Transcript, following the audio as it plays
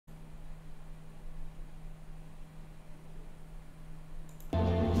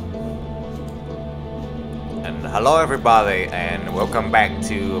Hello everybody and welcome back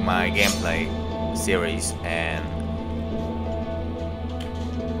to my gameplay series. And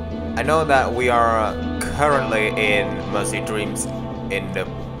I know that we are currently in Mercy Dreams in the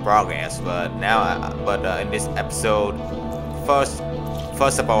progress, but in this episode, first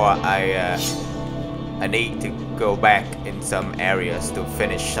of all, I need to go back in some areas to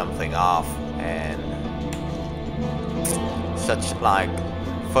finish something off, and such like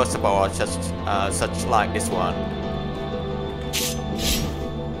first of all, such like this one.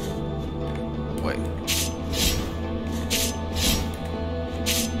 Wait.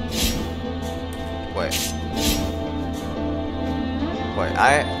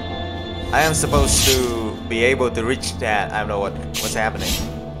 I am supposed to be able to reach that. I don't know what's happening.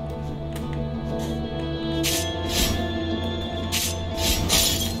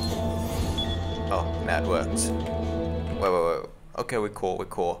 Oh, that works. Wait. Okay, we're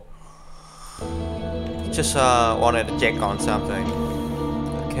cool. Just wanted to check on something.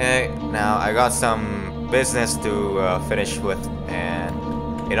 Okay, now I got some business to finish with,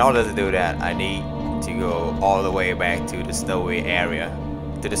 and in order to do that, I need to go all the way back to the snowy area.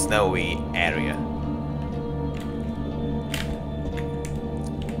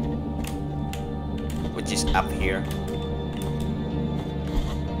 Which is up here.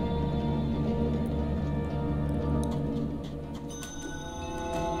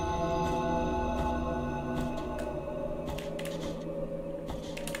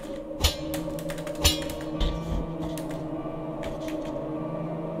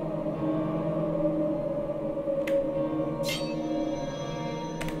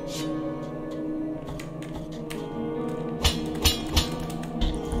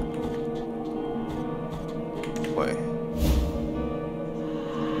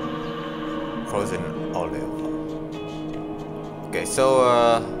 Frozen olive. Okay,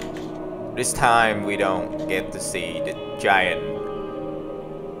 so this time we don't get to see the giant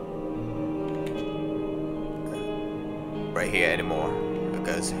right here anymore,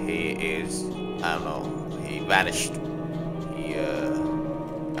 because he is, I don't know, he vanished.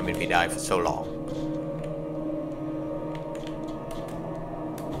 He died for so long.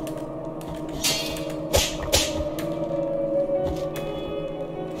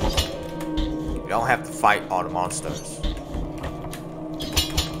 You don't have to fight all the monsters.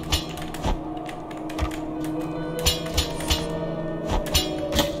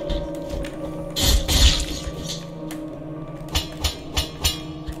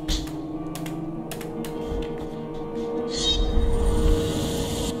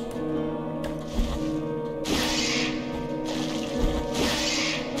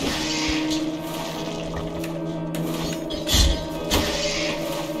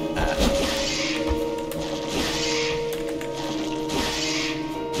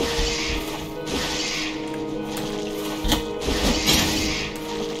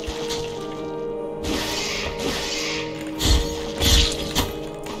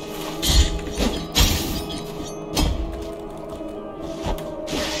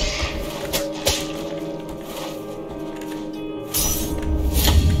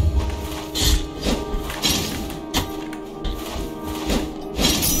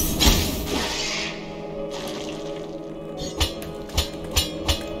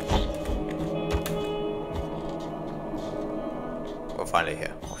 We're finally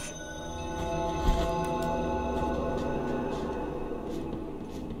here. Oh, shit.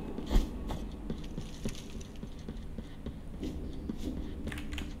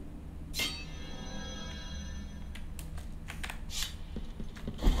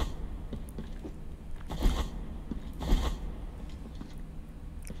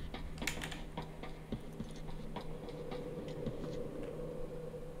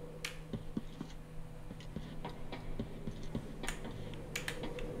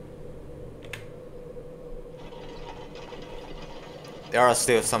 There are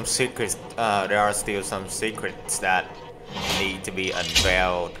still some secrets. That need to be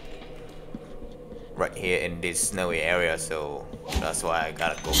unveiled right here in this snowy area. So that's why I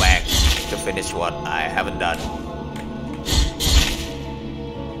gotta go back to finish what I haven't done.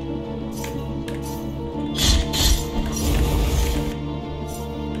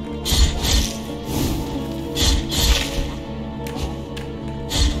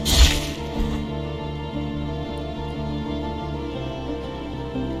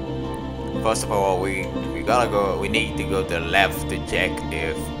 First of all, we need to go to the left to check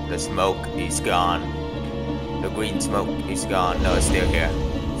if the smoke is gone. The green smoke is gone. No, it's still here.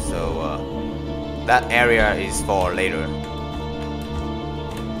 So that area is for later.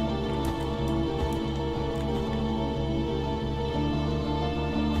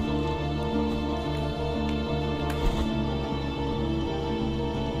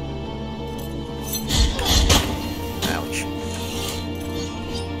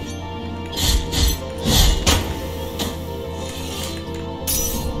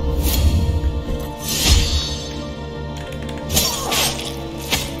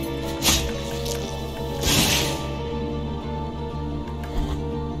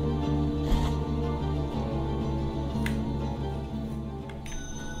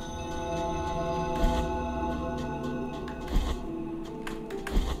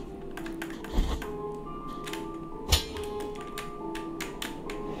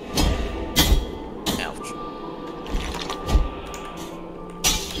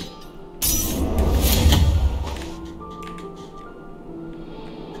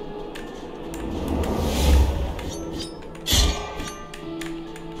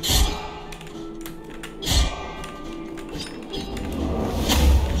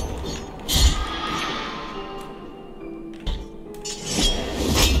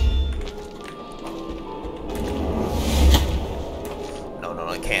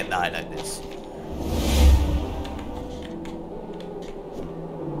 I can't die like this.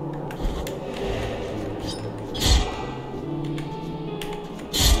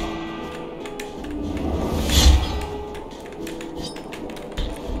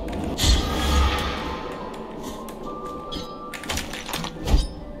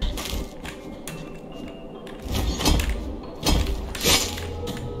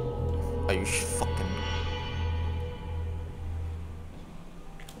 Are you fucking...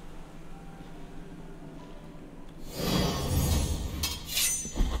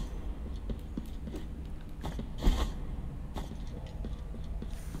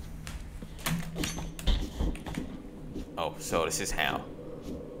 Oh, so this is how.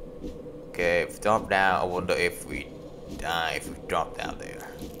 Okay, if we drop down, I wonder if we die if we drop down there.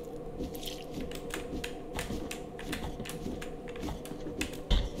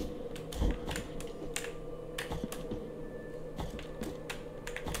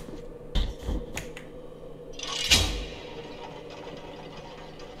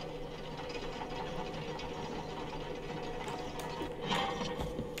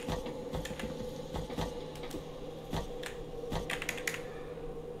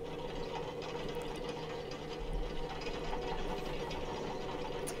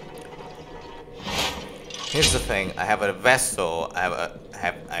 Here's the thing, I have a vessel, I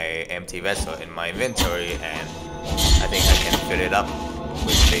have a empty vessel in my inventory, and I think I can fill it up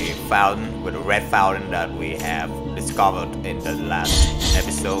with the fountain, with the red fountain that we have discovered in the last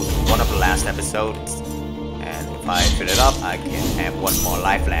episode, one of the last episodes. And if I fill it up, I can have one more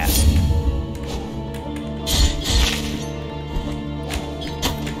life last.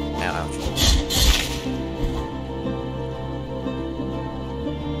 Ouch.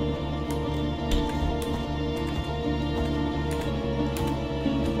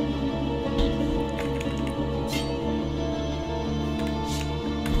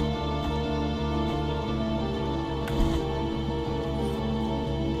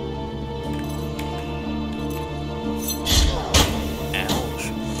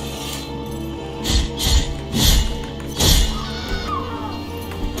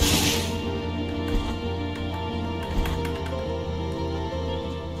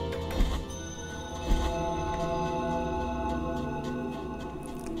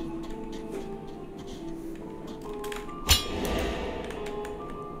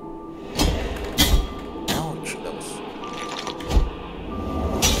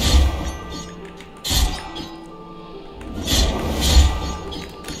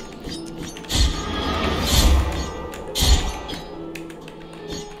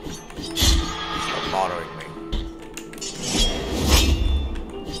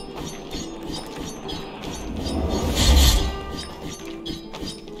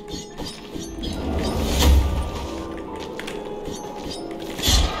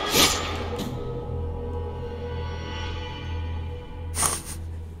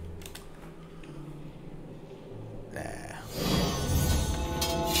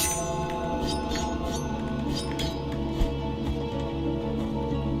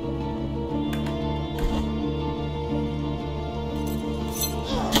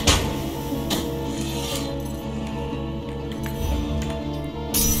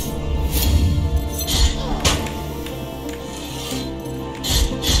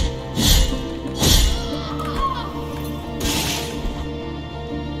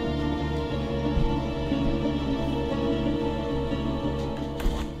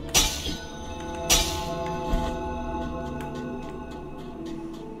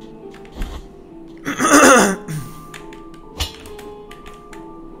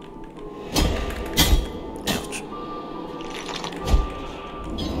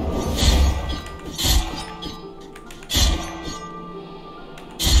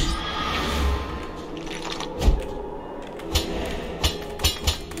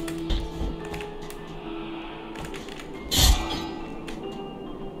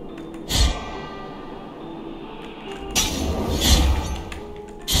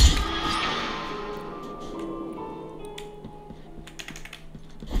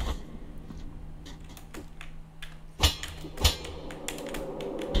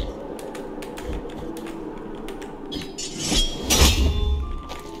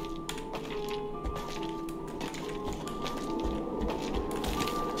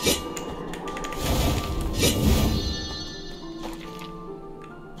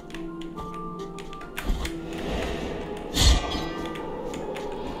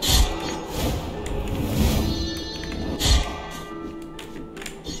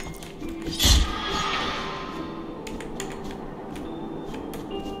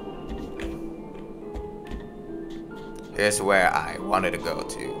 Here's where I wanted to go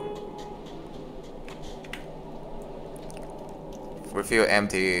to. Refill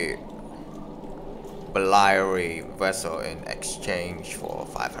empty Beliary vessel in exchange for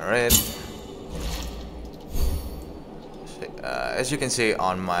 500. As you can see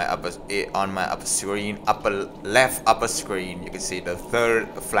on my upper screen, left upper screen, you can see the third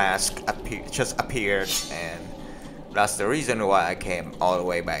flask just appeared, and that's the reason why I came all the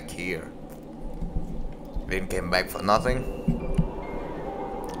way back here. Didn't came back for nothing.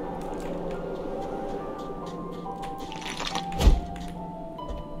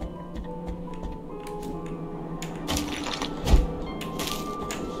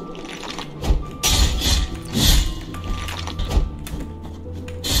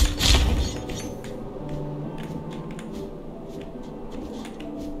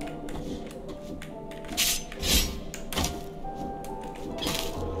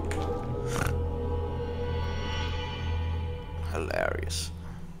 Hilarious.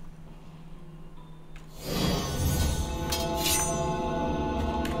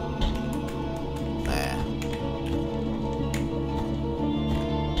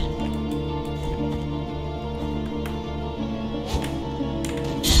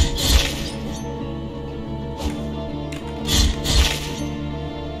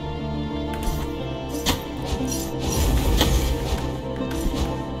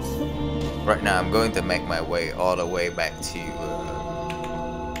 Right now I'm going to make my way all the way back to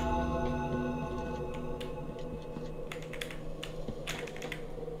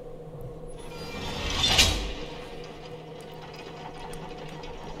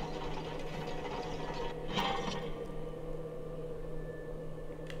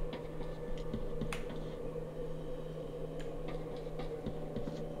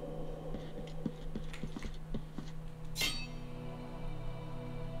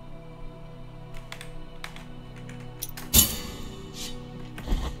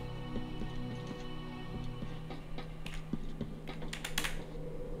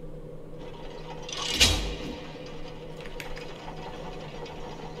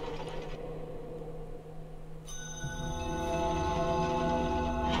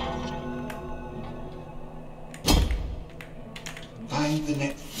the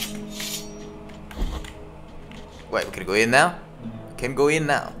next. Wait, we can go in now? We can go in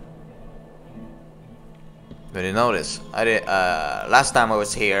now. I didn't notice. I did. Last time I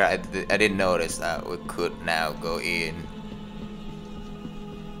was here, I didn't notice that we could now go in.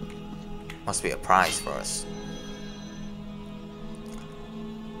 Must be a prize for us.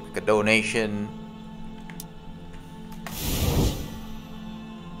 Like a donation.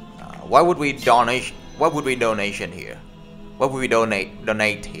 Why would we donation? What would we donation here? What would we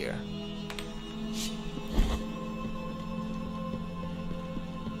donate here?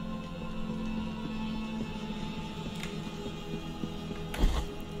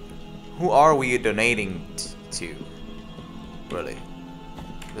 Who are we donating to? Really?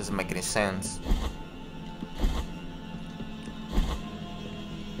 Doesn't make any sense.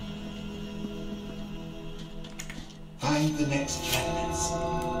 Find the next planets.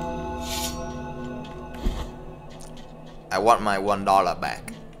 I want my $1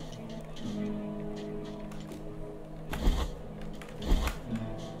 back.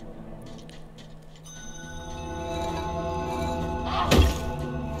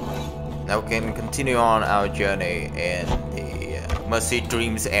 Now we can continue on our journey in the Mercy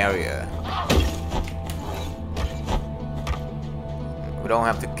Dreams area. We don't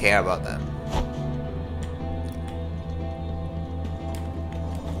have to care about them.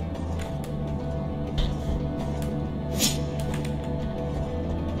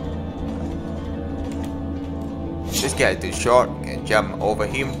 This guy is too short, can jump over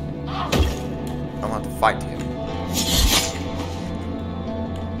him. I don't have to fight him.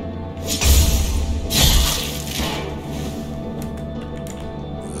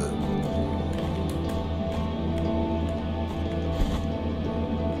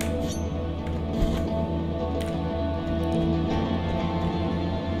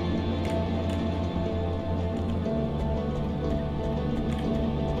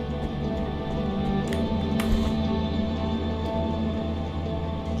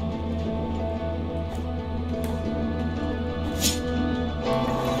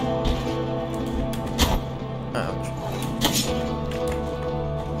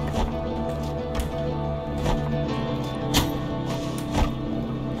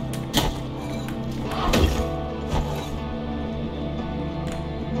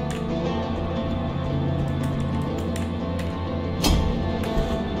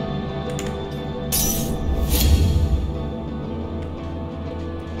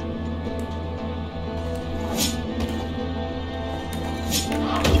 There's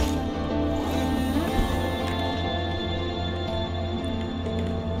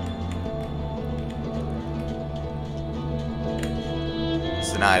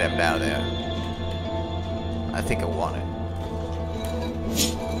an item down there. I think I want it.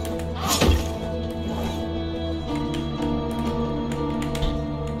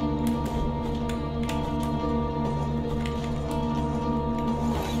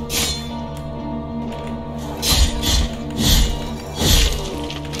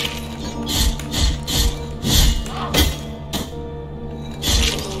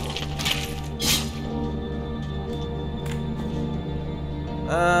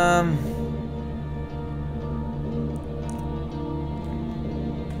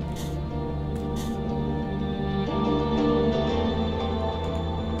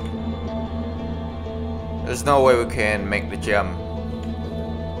 There's no way we can make the jump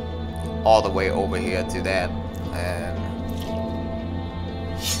all the way over here to that, and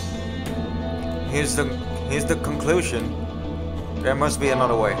here's the conclusion. There must be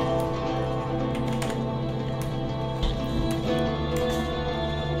another way.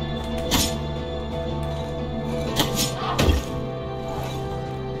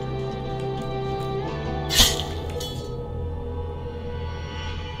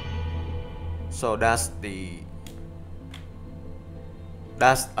 So that's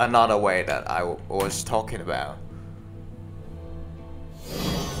another way that I was talking about.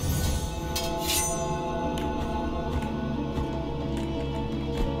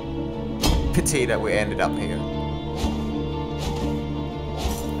 Pity that we ended up here. I'm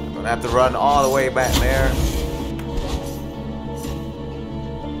gonna have to run all the way back there.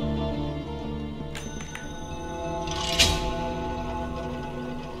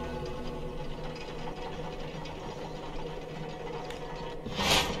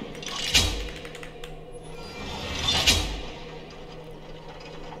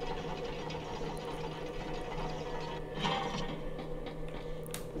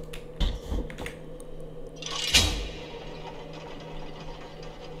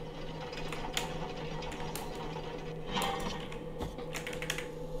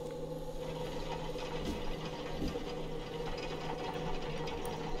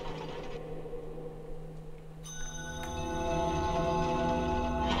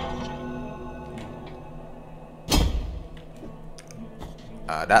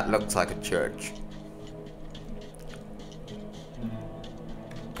 That looks like a church.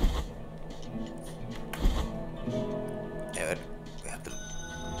 Yeah, we have to.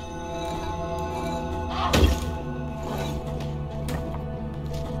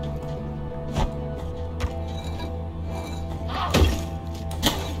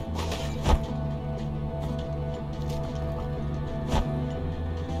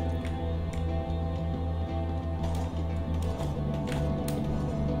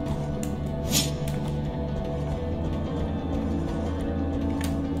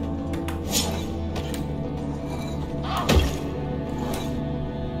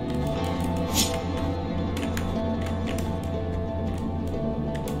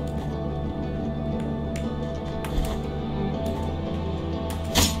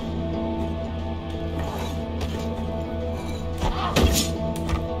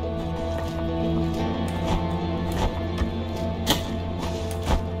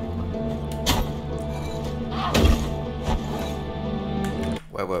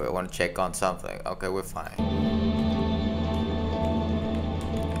 Wait, I want to check on something. Okay, we're fine.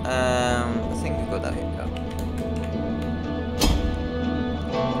 I think we go down here.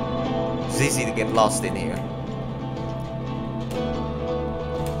 It's easy to get lost in here.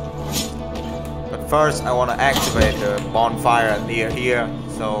 But first, I want to activate the bonfire near here,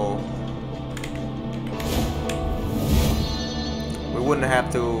 so we wouldn't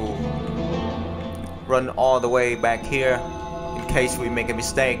have to run all the way back here in case we make a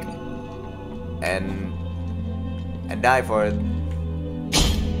mistake and die for it.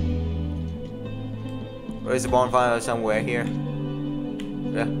 Where is the bonfire? Somewhere here.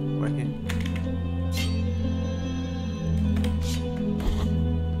 Yeah, right here.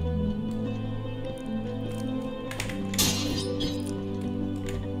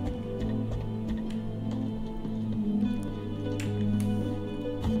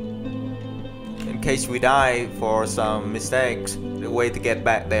 In case we die for some mistakes, the way to get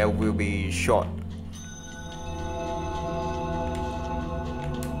back there will be short.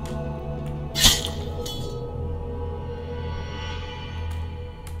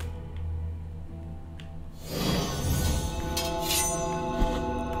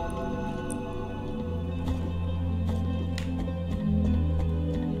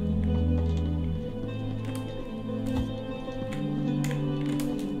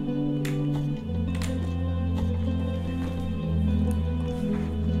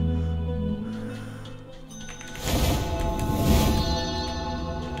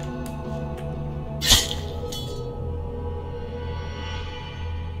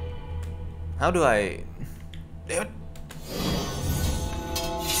 How do I... Damn it.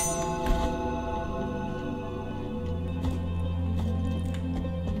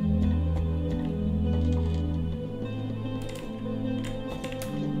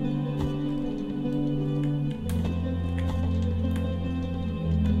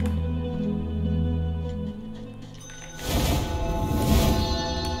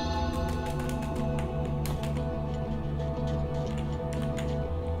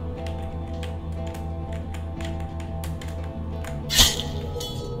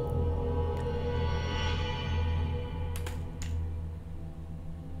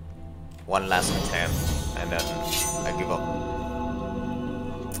 One last attempt, and then I give up.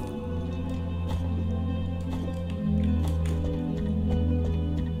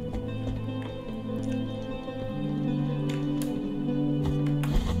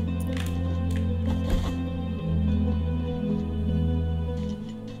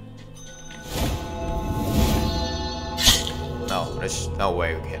 No, there's no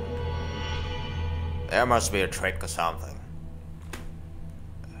way we can. There must be a trick or something.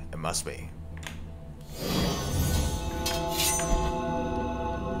 It must be.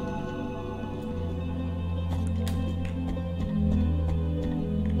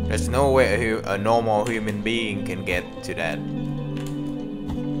 There's no way a normal human being can get to that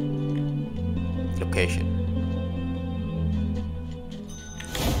location.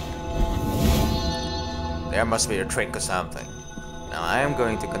 There must be a trick or something. Now I am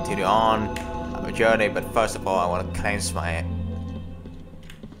going to continue on our journey, but first of all I want to cleanse my...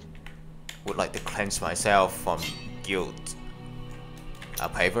 would like to cleanse myself from guilt. I'll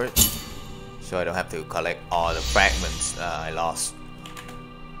pay for it, so I don't have to collect all the fragments I lost.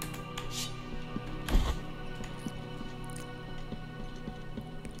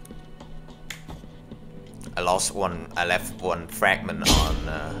 I left one fragment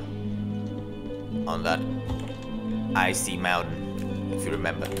on that icy mountain, if you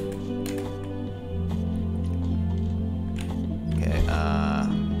remember. Okay,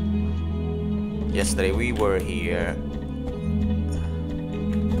 yesterday we were here.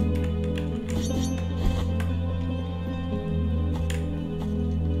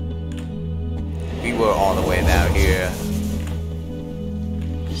 We were all the way down here.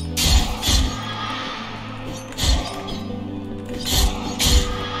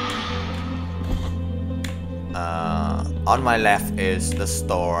 On my left is the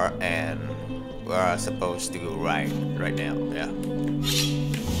store, and we're supposed to go right now. Yeah.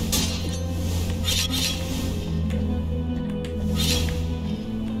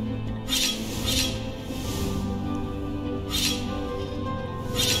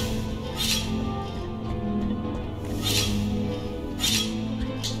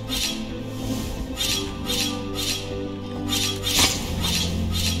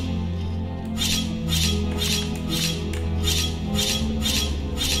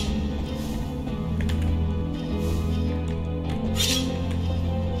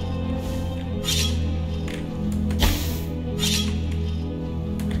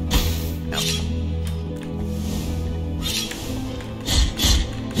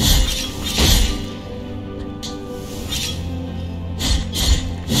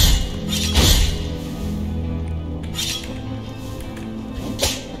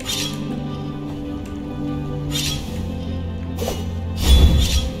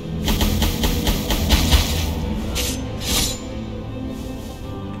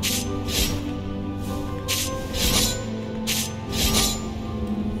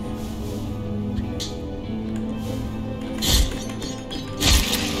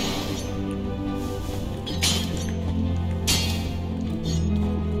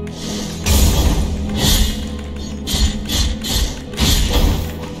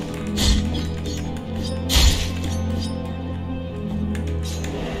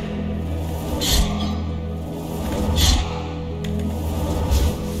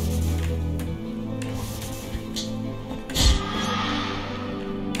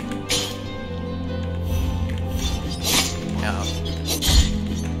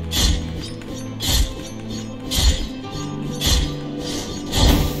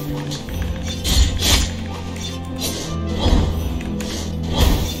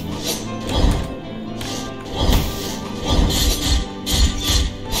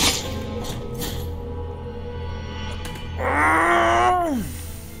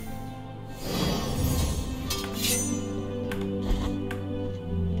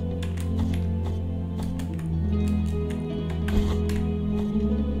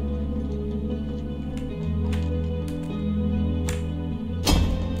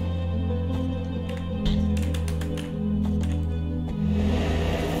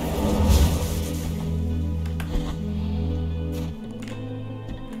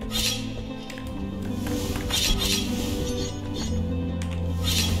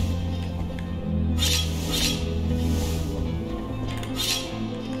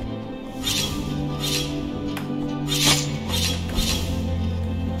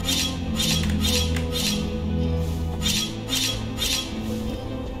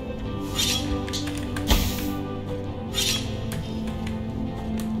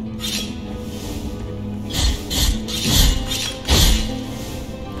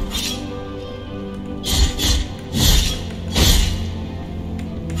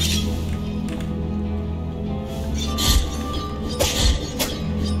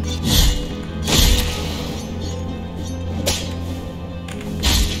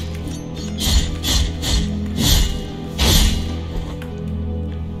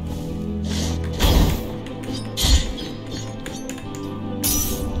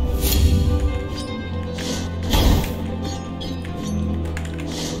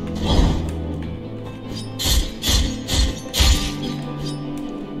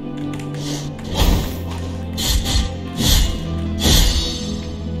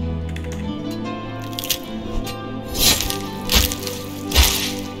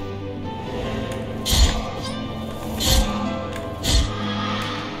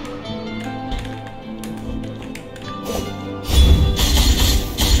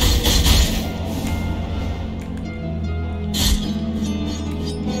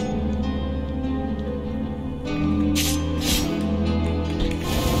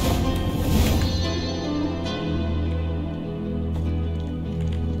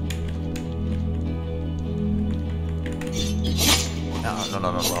 No,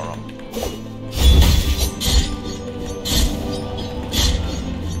 no, no, no, no.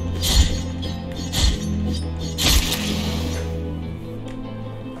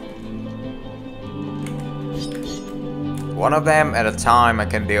 One of them at a time I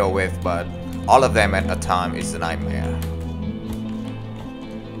can deal with, but all of them at a time is a nightmare.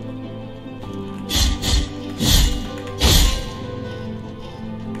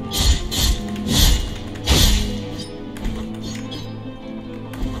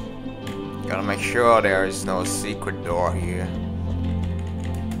 Gotta make sure there is no secret door here.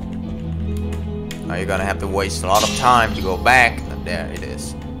 Now you're gonna have to waste a lot of time to go back, and there it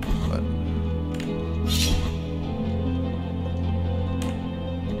is. But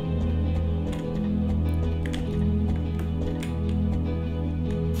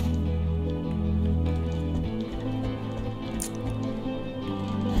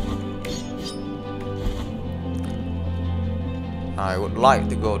I would like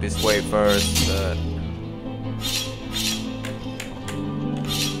to go this way first, but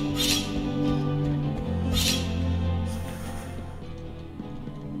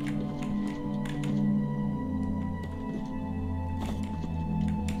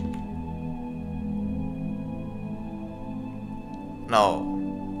no.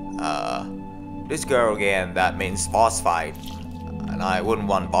 This girl again, that means boss fight, and I wouldn't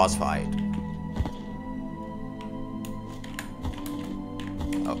want boss fight.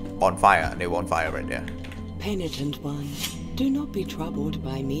 Bonfire, new bonfire right there. Penitent one, do not be troubled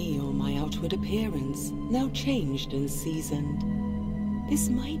by me or my outward appearance, now changed and seasoned. This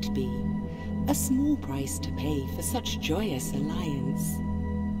might be a small price to pay for such joyous alliance.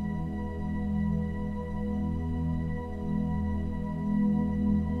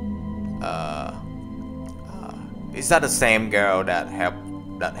 Is that the same girl that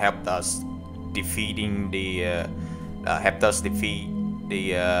helped us defeating the helped us defeat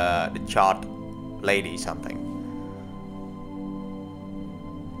the chart lady something?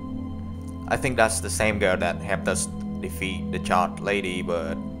 I think that's the same girl that helped us defeat the chart lady,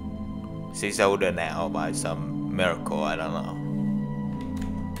 but she's older now by some miracle, I don't know.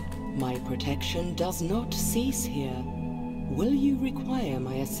 My protection does not cease here. Will you require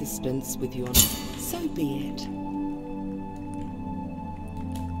my assistance with your... So be it.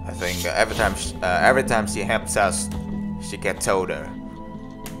 I think every time she helps us, she gets older.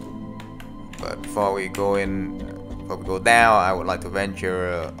 But before we go down, I would like to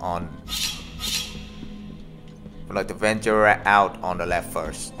venture on. Would like to venture out on the left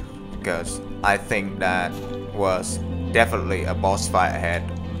first, because I think that was definitely a boss fight ahead.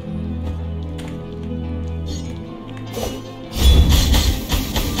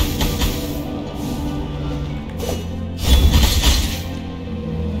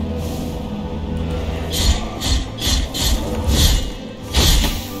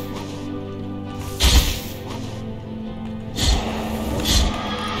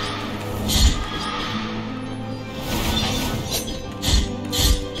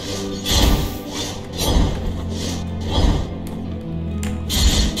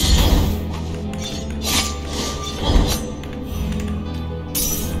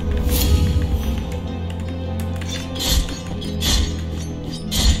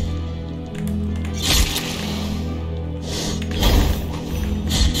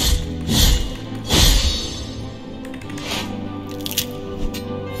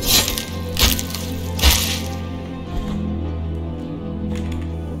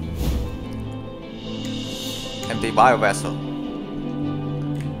 Empty bio vessel.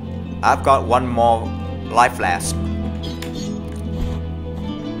 I've got one more life flask.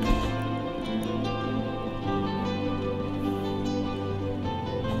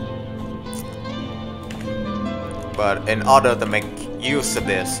 But in order to make use of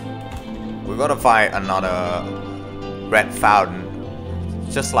this, we're gonna find another red fountain,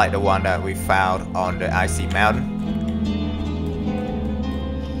 just like the one that we found on the icy mountain.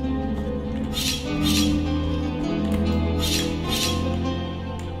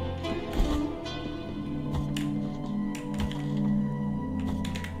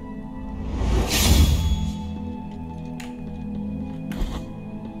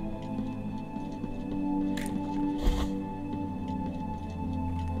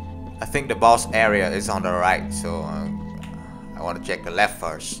 I think the boss area is on the right, so I want to check the left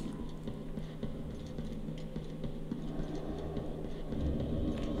first.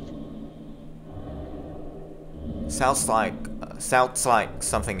 Sounds like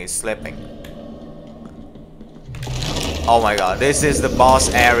something is slipping. Oh my god, this is the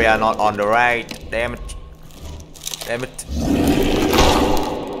boss area, not on the right. Damn it. Damn it.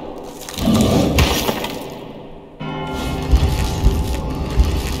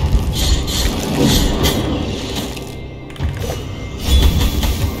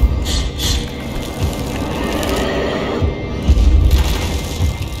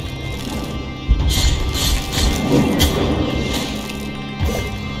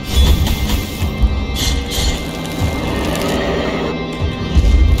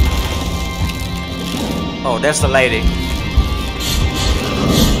 there's the lady.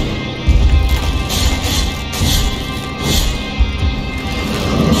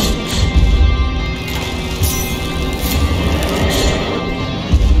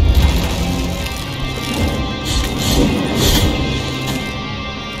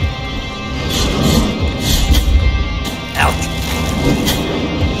 Ouch!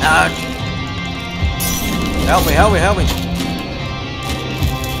 Ouch! Help me, help me, help me!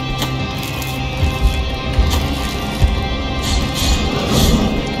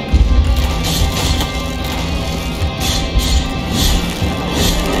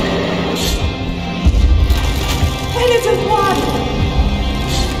 Penitent one!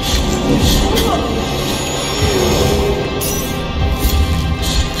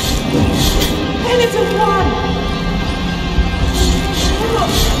 Penitent one!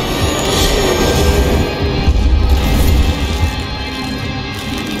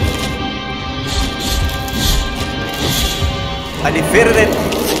 I defeated it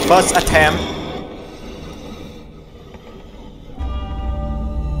first attempt.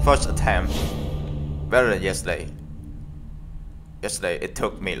 First attempt. Better than yesterday. Yesterday it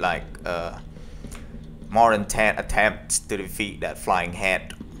took me like more than 10 attempts to defeat that flying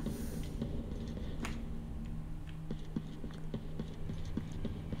head.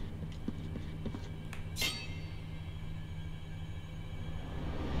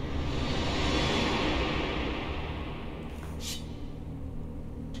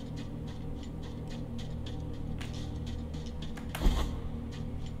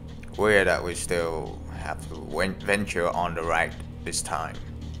 Weird that we still have to venture on the right this time,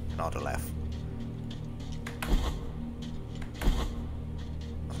 not the left.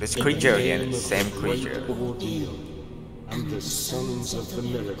 This creature again, same creature. Ordeal and the sons of the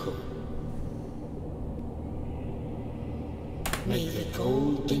miracle. May the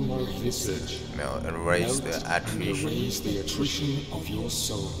gold in my visage Erase the attrition. erase the attrition of your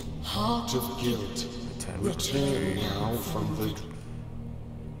soul. Heart of guilt, return now from the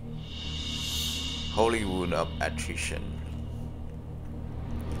Holy wound of attrition.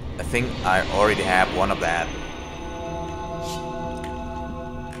 I think I already have one of that.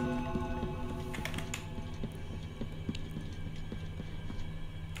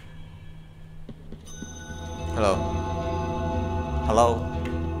 Hello. Hello.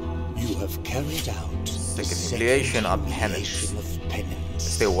 You have carried out the Humiliation of penance. humiliation of penance.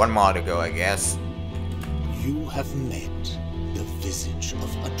 Still one more to go, I guess. You have met the visage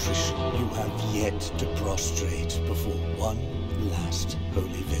of attrition. You have yet to prostrate before one last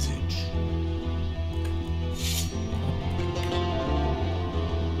holy visage.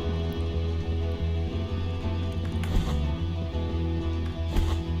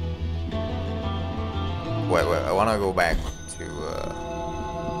 Wait, I wanna go back to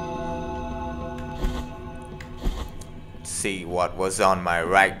see what was on my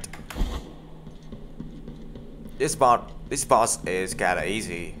right. This boss is kinda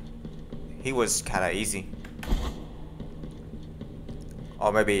easy. He was kinda easy.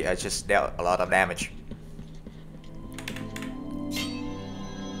 Or maybe I just dealt a lot of damage.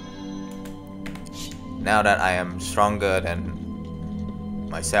 Now that I am stronger than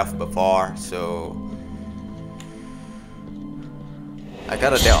myself before, so I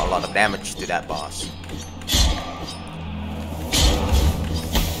gotta deal a lot of damage to that boss.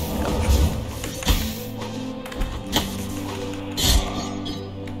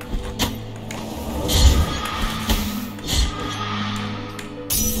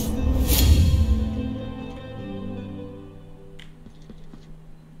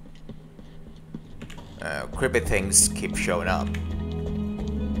 Creepy things keep showing up.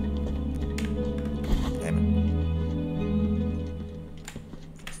 Damn it.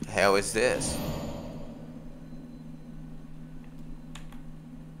 What the hell is this?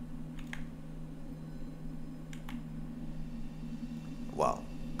 Wow.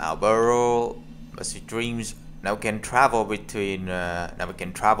 Our burrow, Mercy Dreams now can travel between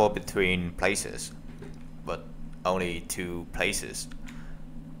places, but only 2 places.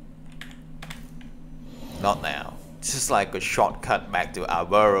 Not now. This is like a shortcut back to our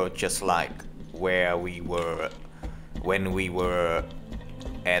burrow, just like where we were when we were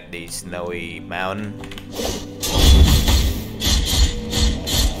at the snowy mountain.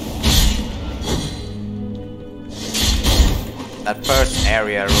 That first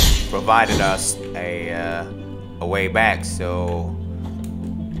area provided us a way back, so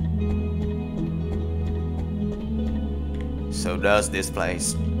does this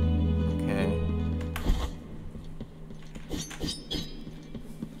place. Okay.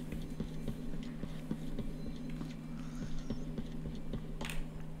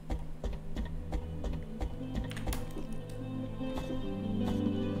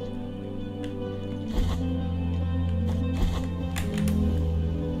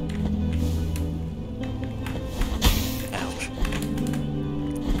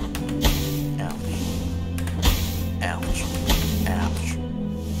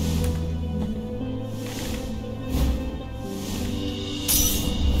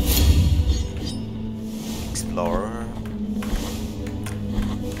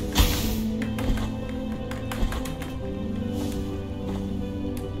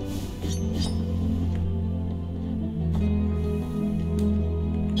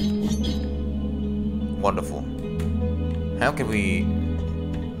 Wonderful. How can we...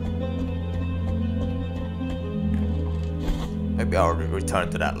 Maybe I'll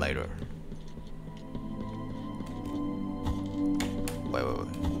return to that later. Wait.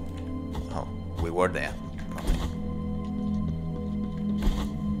 Oh, we were there. Okay.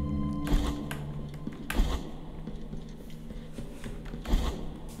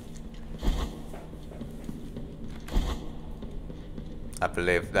 I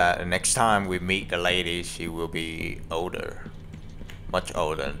believe that the next time we meet the lady, she will be older. Much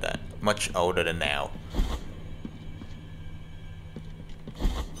older than that. Much older than now.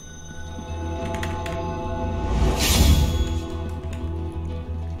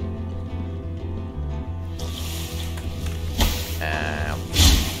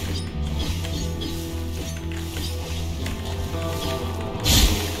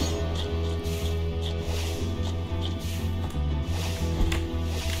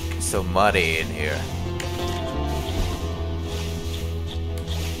 So muddy in here.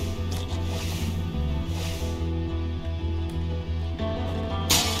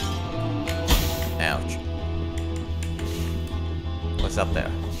 Ouch. What's up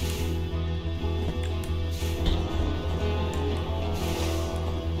there?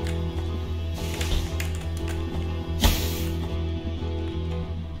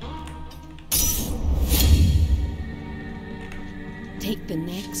 Take the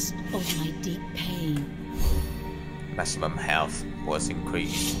necks of my deep pain. Maximum health was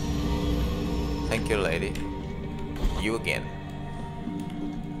increased. Thank you, lady. You again.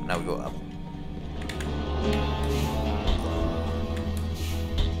 Now we go up.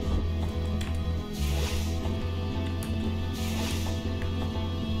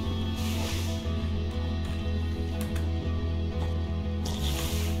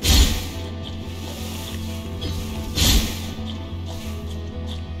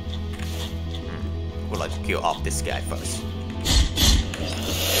 We'd like to kill off this guy first.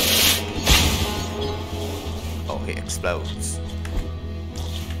 Oh, he explodes.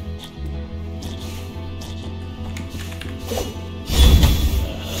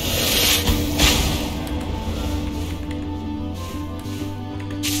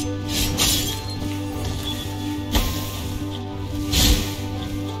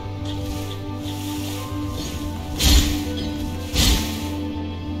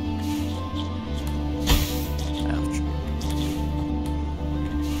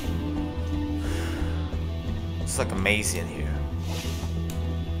 It's like a maze in here.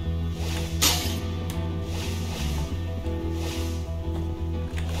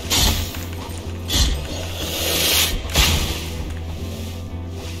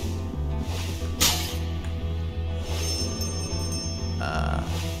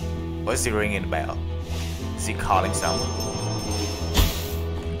 What is he ringing about? Is he calling someone?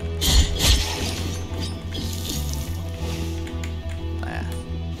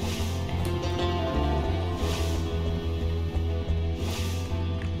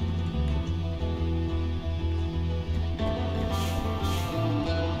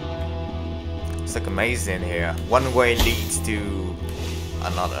 It's like a maze in here. One way leads to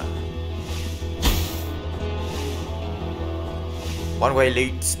another. One way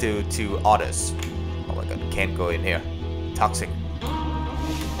leads to others. Oh my god, can't go in here. Toxic. So...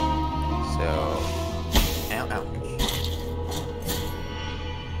 Ow, ouch.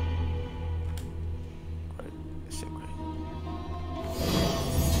 Great. So great.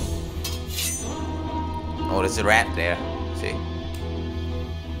 Oh, there's a rat there. See?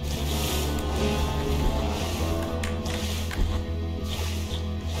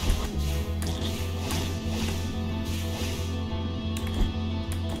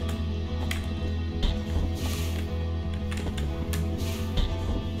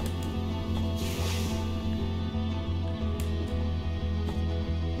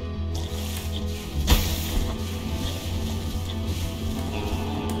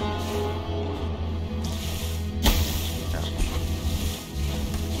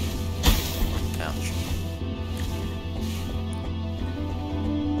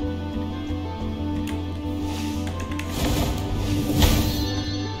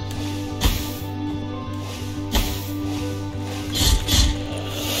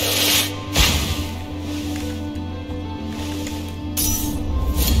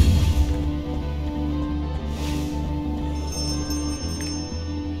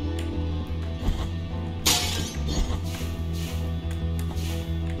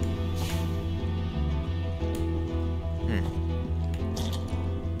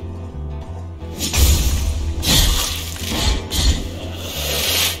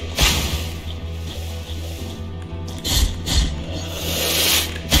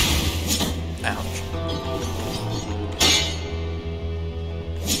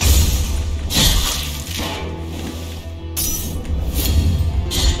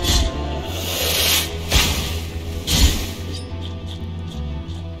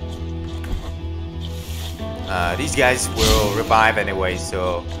 these guys will revive anyway,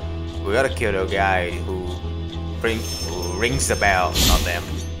 so we gotta kill the guy who rings the bell, not them.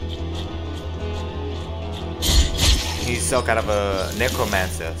 He's some kind of a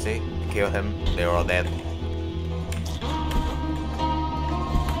necromancer. See, kill him, they're all dead.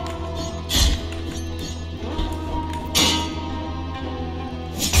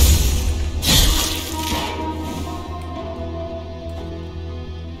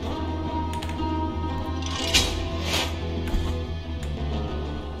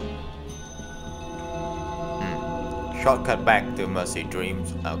 Shortcut back to Mercy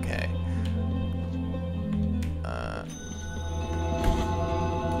Dreams. Okay. I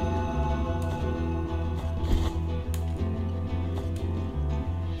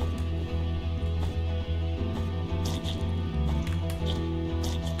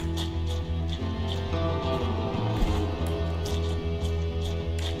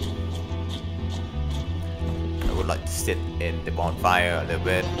would like to sit in the bonfire a little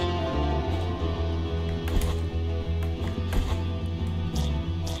bit.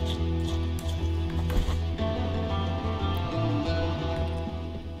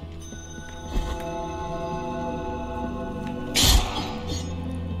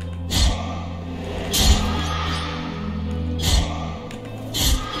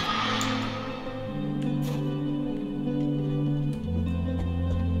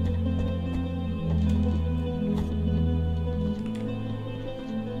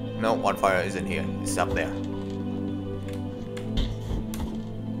 No, bonfire isn't here. It's up there.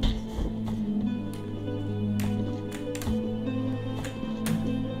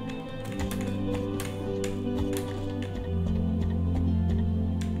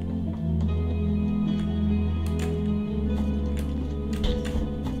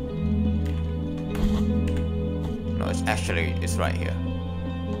 No, it's right here.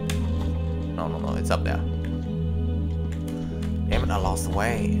 No, it's up there. Damn it, I lost the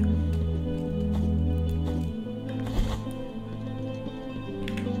way.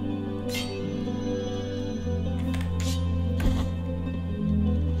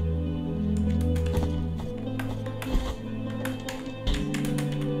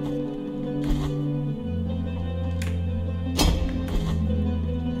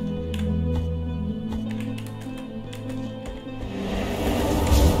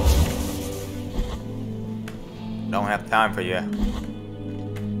 Don't have time for you.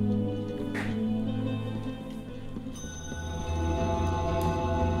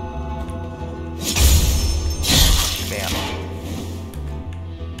 Bam.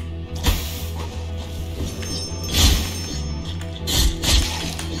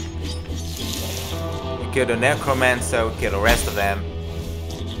 We kill the necromancer, we kill the rest of them.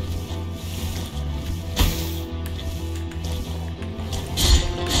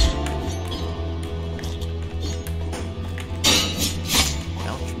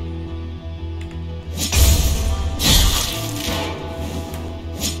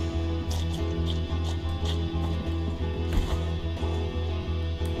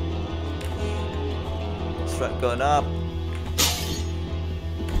 Going up.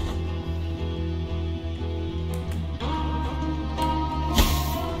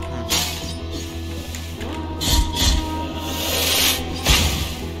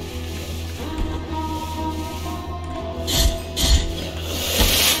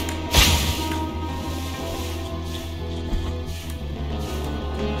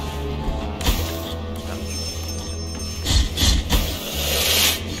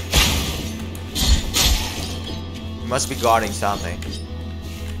 Must be guarding something.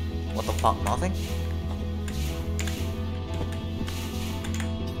 What the fuck? Nothing?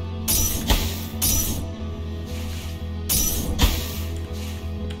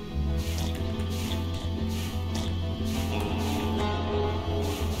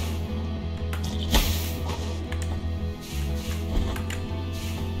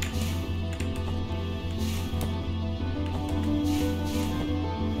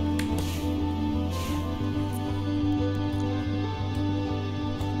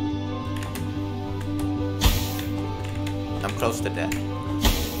 I'm close to death.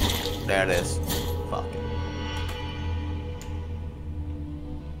 There it is. Fuck.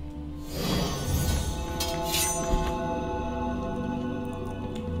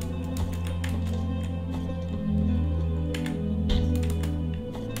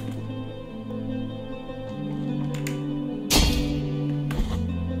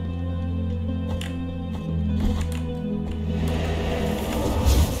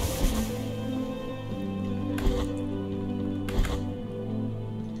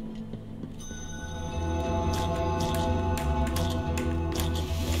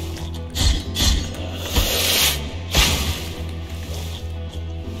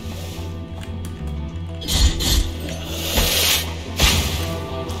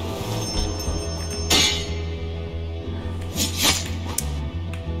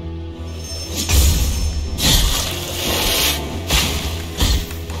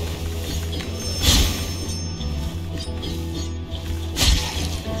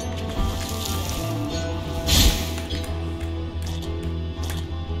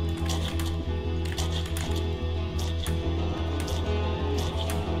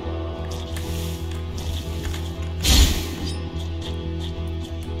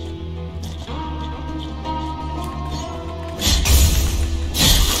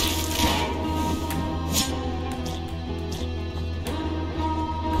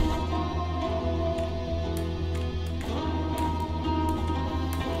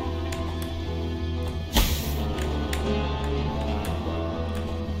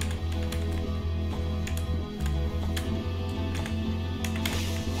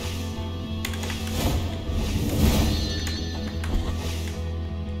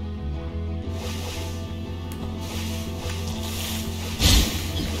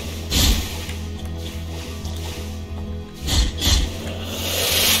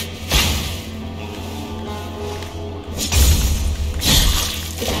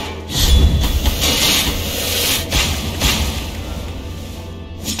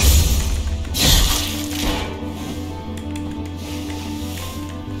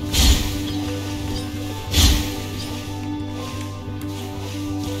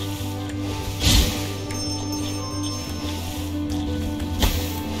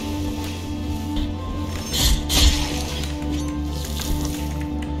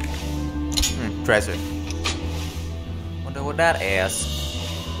 treasure. Wonder what that is.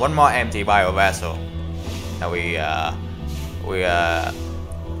 One more empty bio vessel. Now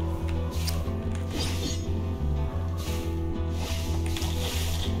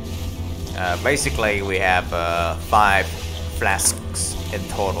basically we have 5 flasks in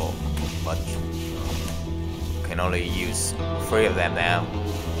total, but can only use 3 of them now.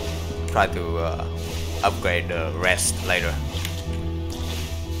 Try to upgrade the rest later.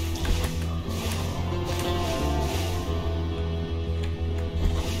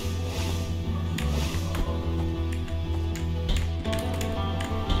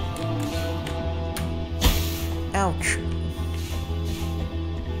 Ouch.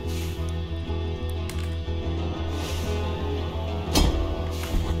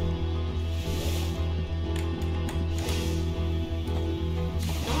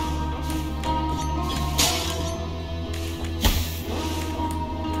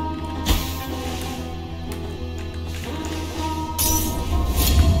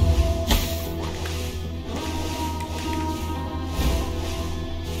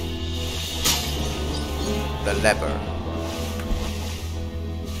 The lever.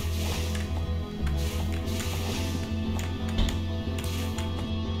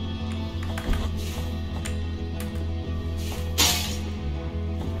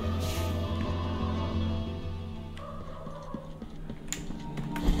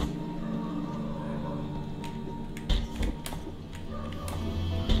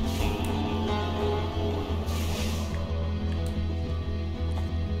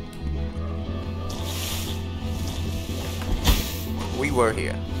 We were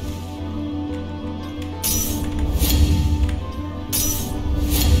here.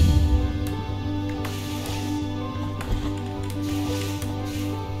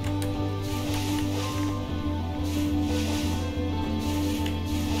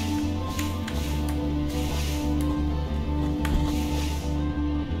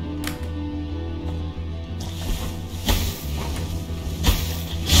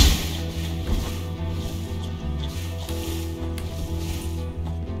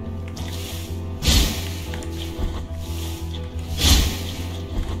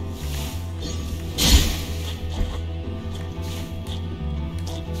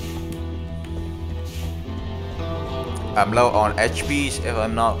 I'm low on HPs. If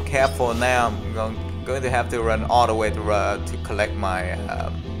I'm not careful now, I'm going to have to run all the way to collect my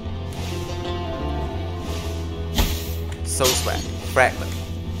soul fragment.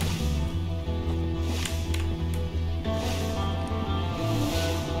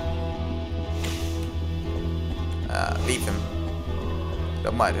 Leave him.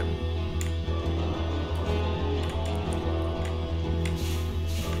 Don't mind him.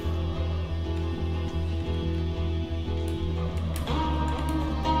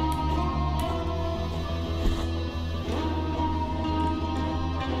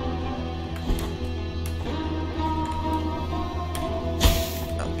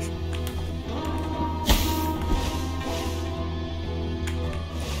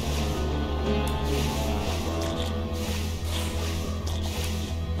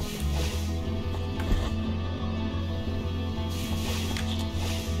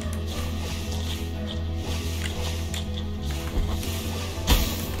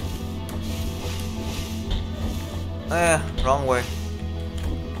 Wrong way.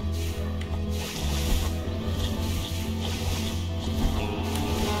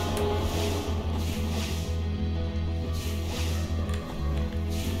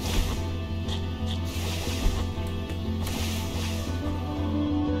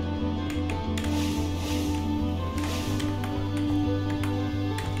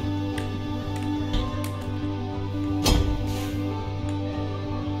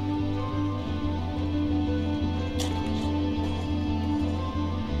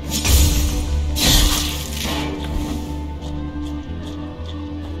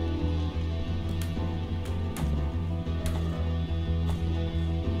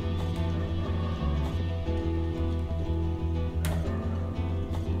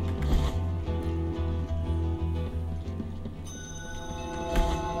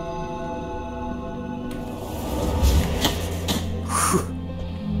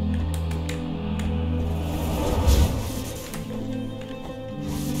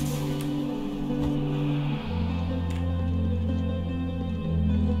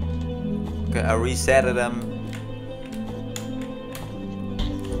 Okay, I resetted them.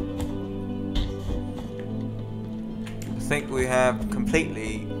 I think we have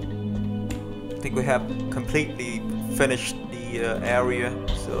completely finished the area,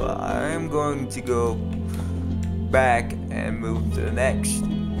 so I'm going to go back and move to the next.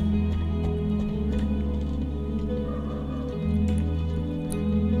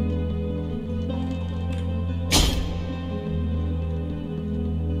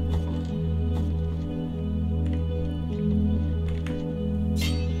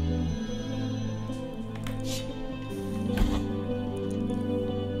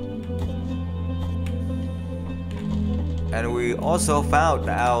 And we also found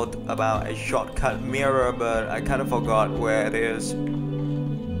out about a shortcut mirror, but I kind of forgot where it is.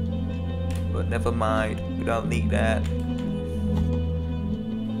 But never mind, we don't need that.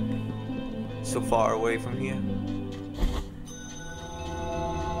 So far away from here.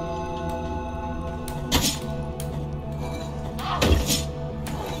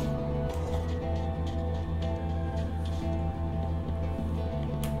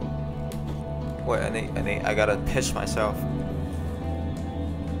 Wait, I gotta pitch myself.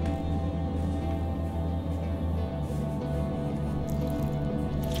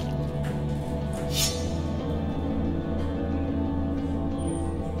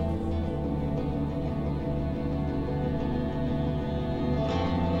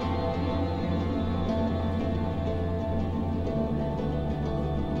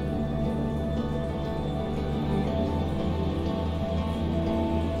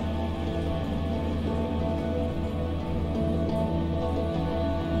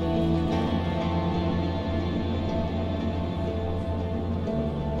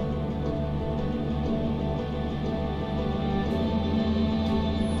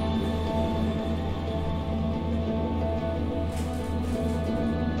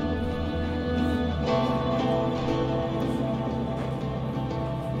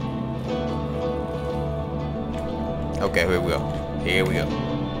 Okay, here we go. Here we go.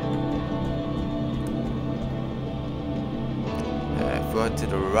 If we go to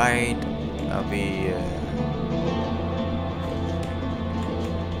the right, I'll be.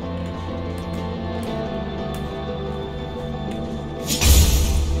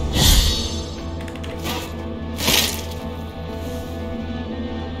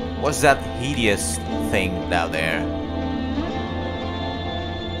 What's that hideous thing down there?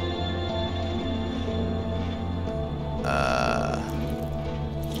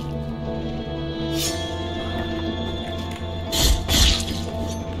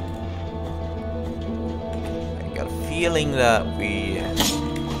 Feeling that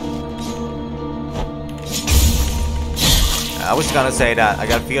I was gonna say that I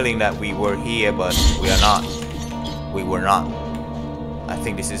got a feeling that we were here, but we are not. We were not. I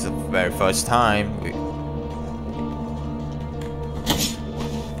think this is the very first time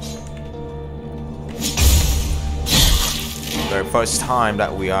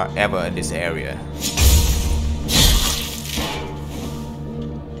that we are ever in this area.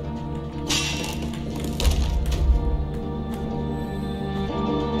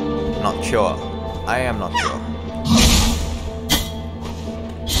 Not sure. I am not sure.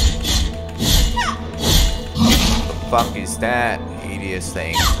 What the fuck is that hideous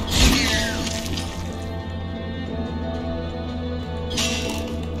thing?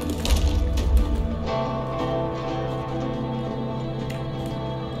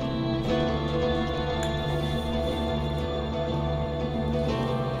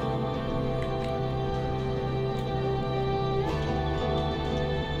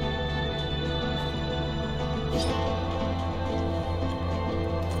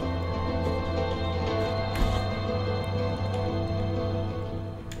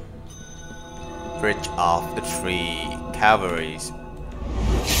 Bridge of the Three Cavalries.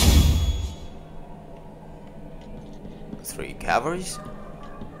 Three Cavalries?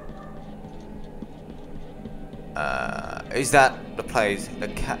 Is that the place?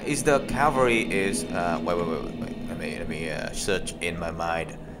 Is the cavalry is? Wait. Let me search in my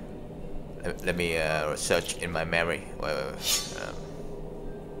mind. Let me search in my memory.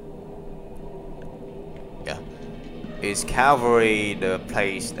 Yeah. Is Calvary the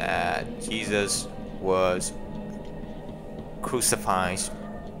place that Jesus was crucified?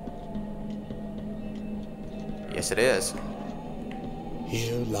 Yes, it is.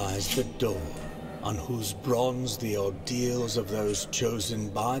 Here lies the door, on whose bronze the ordeals of those chosen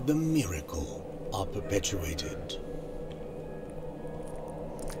by the miracle are perpetuated.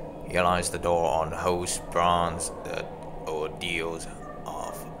 Here lies the door on whose bronze the ordeals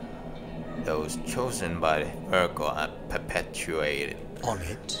of those chosen by the miracle are perpetuated. On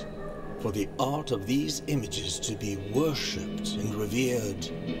it, for the art of these images to be worshipped and revered,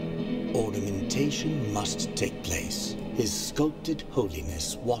 ornamentation must take place. His sculpted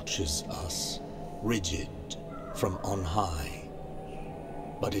holiness watches us, rigid from on high.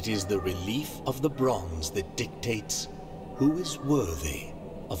 But it is the relief of the bronze that dictates who is worthy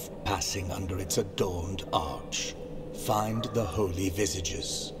of passing under its adorned arch. Find the holy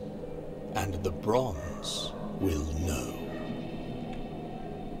visages, and the bronze will know.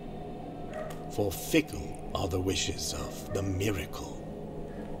 For fickle are the wishes of the miracle.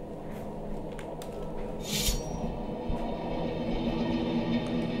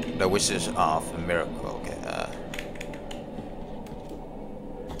 The wishes of the miracle. Okay.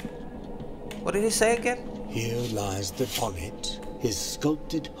 What did he say again? Here lies the on it. His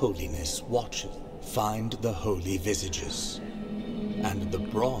sculpted holiness watcheth. Find the holy visages, and the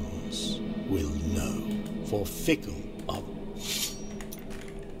bronze will know. For fickle of.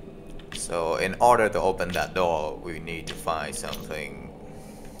 So in order to open that door, we need to find something.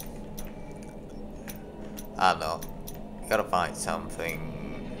 I don't know. Gotta find something.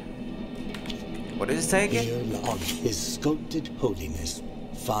 What did it say again? Here on his sculpted holiness,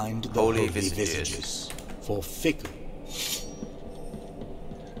 find the holy visages. For fickle.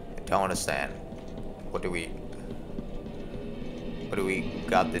 I don't understand. What do we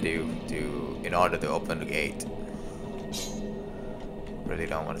got to do in order to open the gate? Really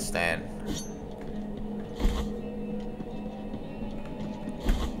don't understand.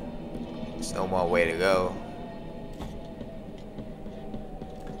 There's no more way to go.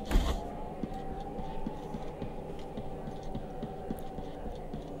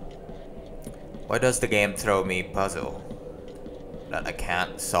 Why does the game throw me puzzle that I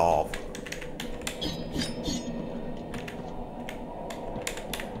can't solve?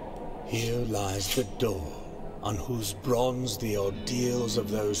 Here lies the door, on whose bronze the ordeals of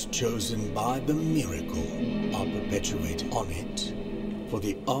those chosen by the miracle are perpetuated on it. For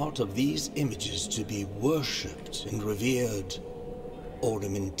the art of these images to be worshipped and revered,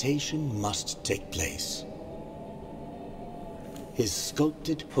 ornamentation must take place. His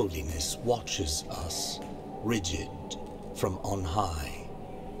sculpted holiness watches us, rigid, from on high.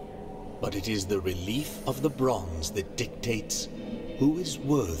 But it is the relief of the bronze that dictates who is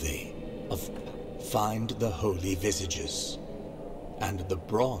worthy of find the holy visages, and the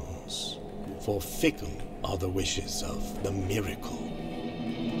bronze, for fickle are the wishes of the miracle.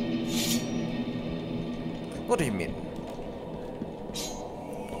 What do you mean?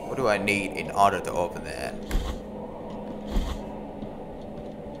 What do I need in order to open that?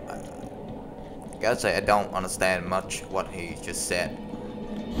 I gotta say I don't understand much what he just said.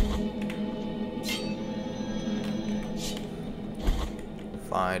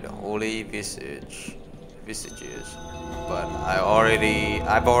 Find holy visages, but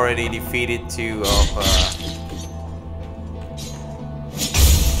I've already defeated two of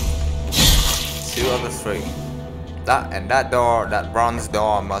the three. That bronze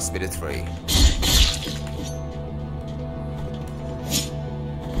door must be the three.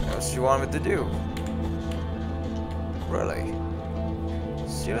 What else you want me to do? Really?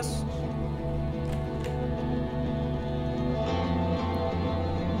 Serious?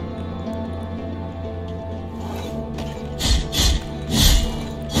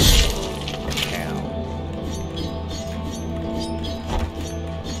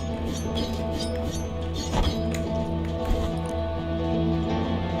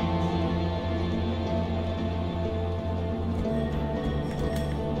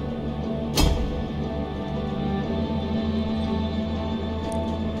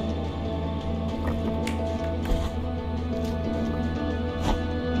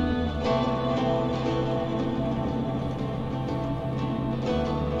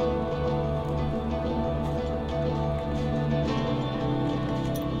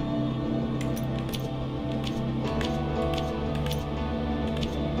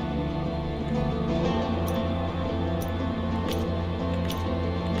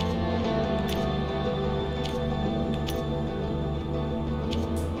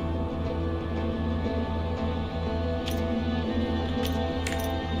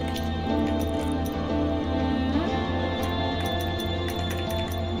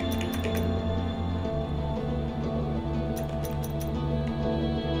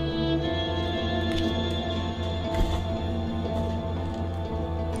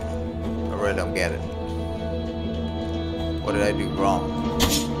 I don't get it. What did I do wrong?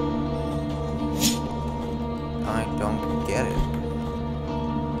 I don't get it.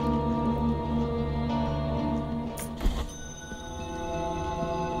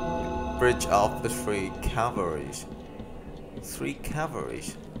 Bridge of the three cavalries. Three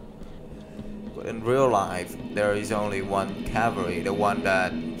cavalries? But in real life, there is only one cavalry, the one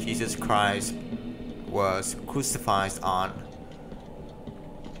that Jesus Christ was crucified on.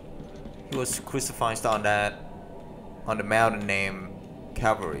 He was crucified on the mountain named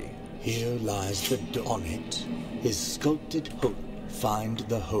Calvary. Here lies the on it, his sculpted hope. Find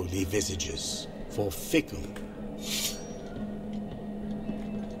the holy visages, for fickle.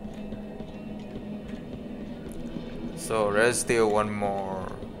 So there's still one more,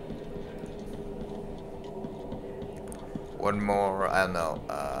 I don't know,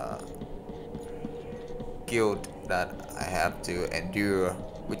 guilt that I have to endure,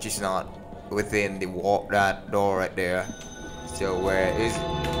 which is not within the wall, that door right there. So where is it?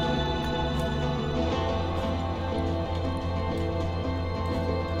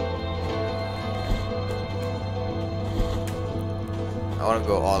 I want to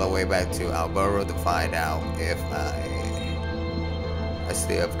go all the way back to Alboro to find out if I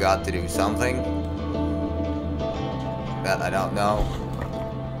still have got to do something that I don't know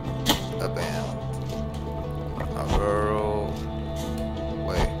about Alboro.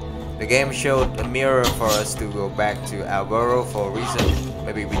 Wait, the game showed a mirror for us to go back to Alboro for a reason.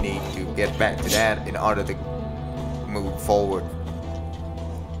 Maybe we need to get back to that in order to move forward.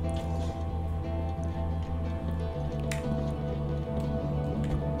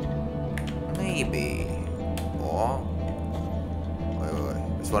 Maybe. Or wait.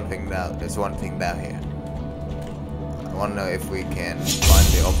 There's one thing down here. I wonder if we can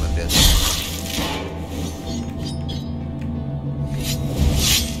finally open this.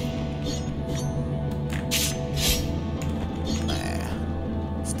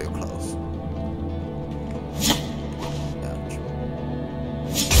 Nah, still close. Ouch.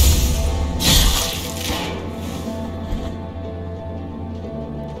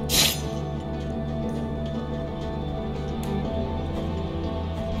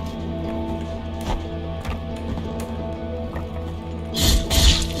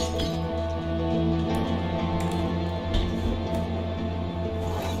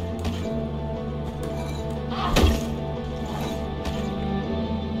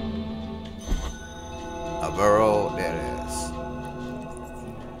 A burrow, there it is.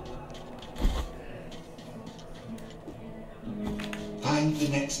 Find the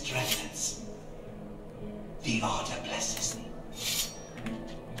next remnants. The Order blesses me.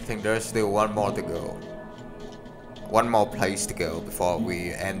 I think there's still one more to go. One more place to go before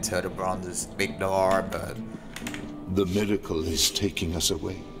we enter the Bronze's big door, but The miracle is taking us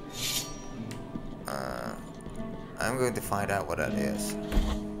away. I'm going to find out what that is.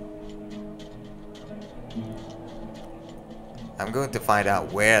 I'm going to find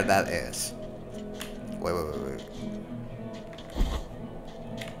out where that is. Wait.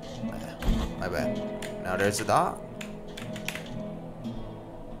 My bad. Now there's a dog.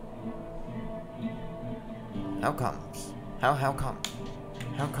 How comes? How come?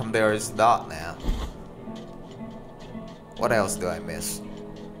 How come there is a dot now? What else do I miss?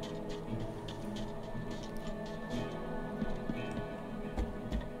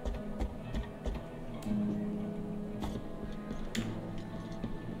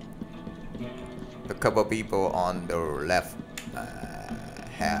 A couple people on the left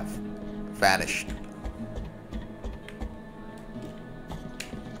have vanished.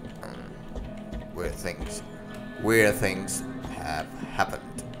 Weird things have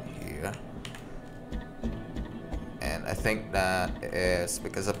happened here, and I think that is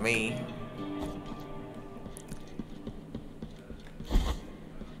because of me.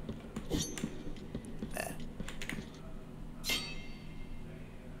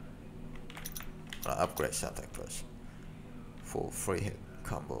 I'll upgrade something first. Full free hit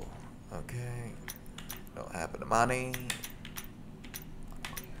combo. Okay. Don't have the money.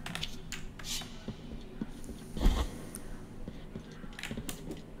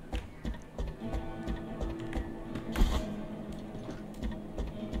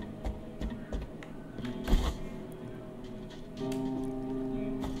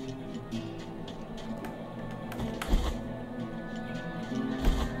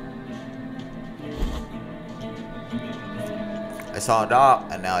 I saw a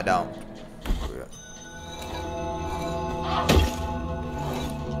dog and now I don't.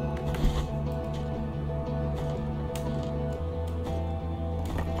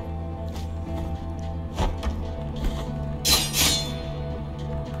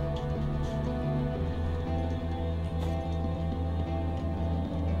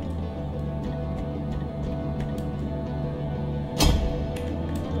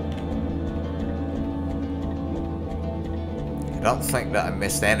 I don't think that I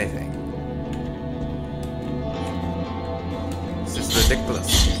missed anything. This is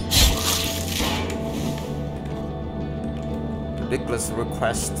ridiculous. Ridiculous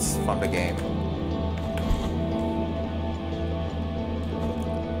requests from the game.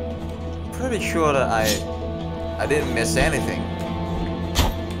 Pretty sure that I didn't miss anything.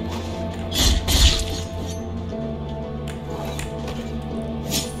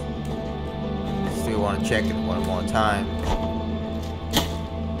 Still want to check it one more time.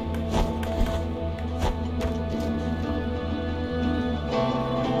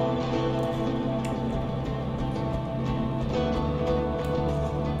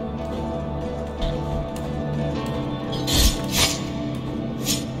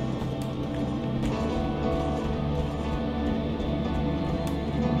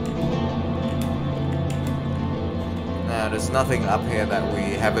 There's nothing up here that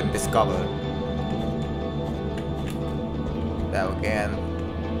we haven't discovered that again.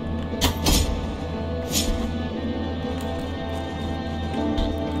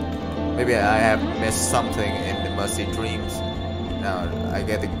 Maybe I have missed something in the Mercy Dreams. Now I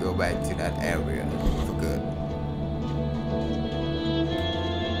get to go back to that area for good.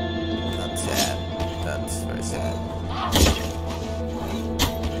 That's sad. That's very sad.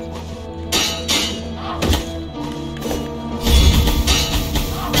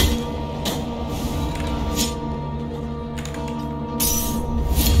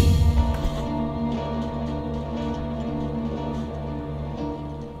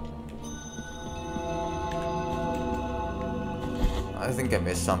 I think I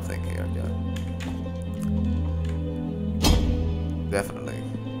missed something here, yeah. Definitely.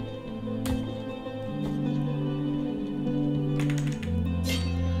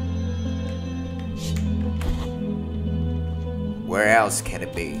 Where else can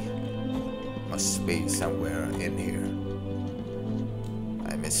it be? Must be somewhere in here.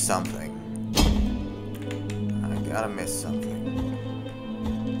 I missed something. I gotta miss something.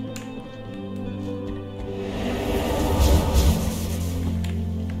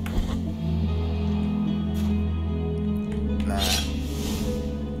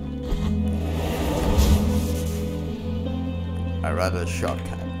 I rather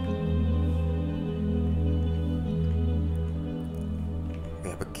shortcut. We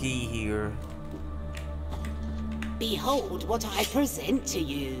have a key here. Behold what I present to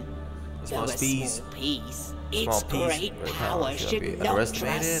you. Though a small piece, its great power should not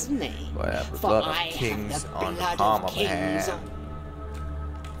trust me. For I have the on the blood palm of of kings hand.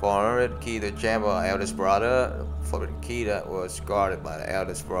 Foreign key, the chamber of eldest brother. Foreign key that was guarded by the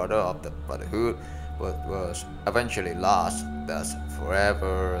eldest brother of the Brotherhood, but was eventually lost, thus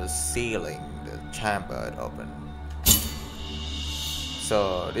forever sealing the chamber open.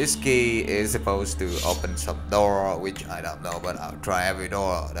 So this key is supposed to open some door, which I don't know, but I'll try every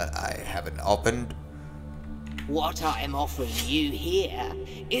door that I haven't opened. What I am offering you here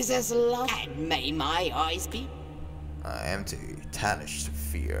is as long, and may my eyes be Empty, tarnished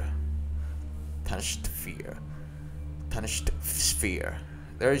sphere. Tarnished sphere. Tarnished sphere.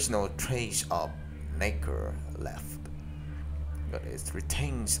 There is no trace of nacre left, but it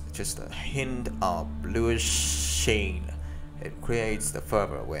retains just a hint of bluish sheen. It creates the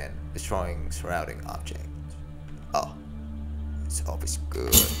fervor when destroying surrounding objects. Oh, it's always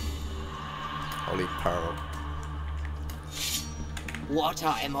good. Holy pearl. What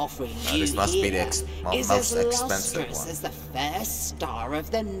I am offering you This must be the is most as expensive lustrous one. as the first star of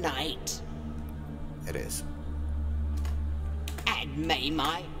the night. It is. And may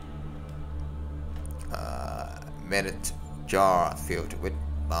my Minute jar filled with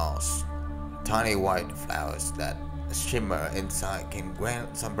moss. Tiny white flowers that shimmer inside can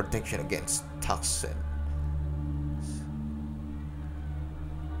grant some protection against toxins.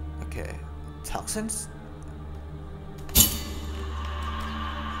 Okay, toxins?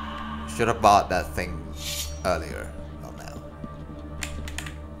 Should have bought that thing earlier. Not now.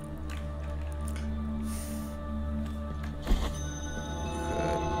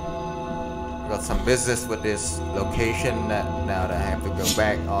 Good. Got some business with this location that now that I have to go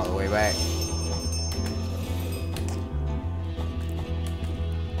back all the way back.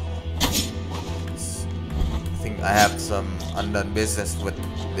 I think I have some undone business with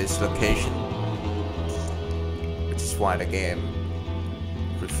this location, which is why the game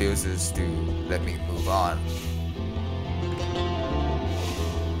refuses to let me move on.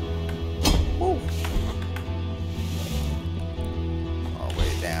 Woo. All the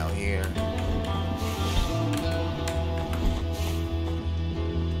way down here.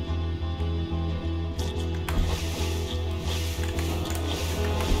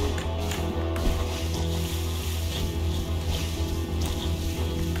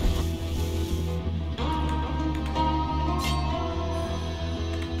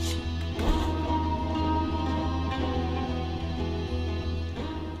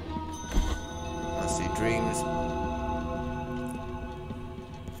 Dreams.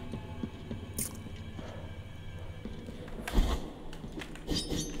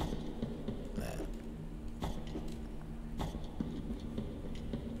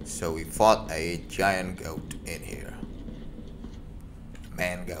 So we fought a giant goat in here.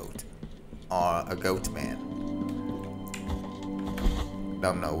 Man goat. Or a goat man.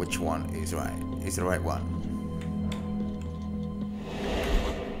 Don't know which one is right. Is the right one.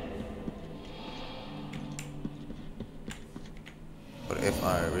 But if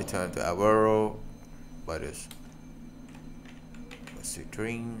I return to Avero, what is Mercy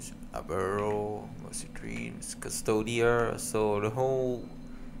Dreams, Avero, Mercy Dreams, Custodia, so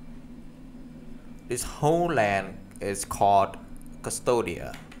this whole land is called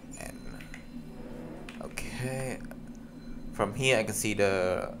Custodia. And okay, from here I can see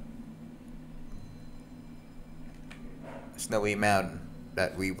the snowy mountain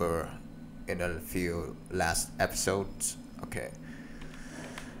that we were in a few last episodes. Okay,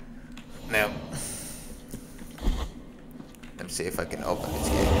 now let me see if I can open this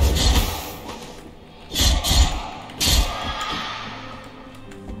gate.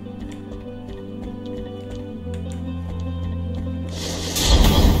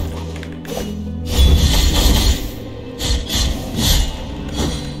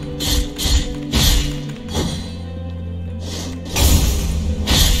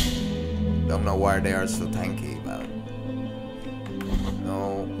 Don't know why they are so tanky, but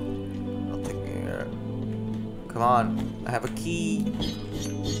no, nothing here. Come on, I have a key.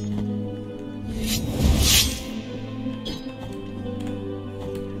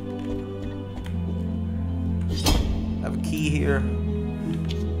 I have a key here.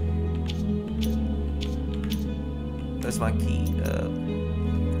 That's my key.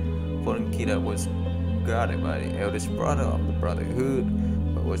 Foreign key that was guarded by the eldest brother of the Brotherhood,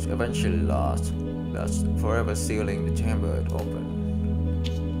 but was eventually lost, thus forever sealing the chamber it opened.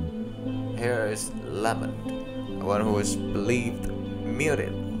 Here is Lament, one who was believed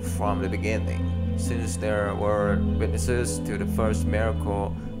muted from the beginning, since there were witnesses to the first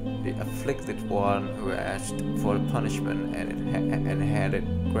miracle, the afflicted one who asked for the punishment and had it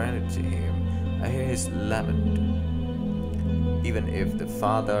granted to him. I hear his lament. Even if the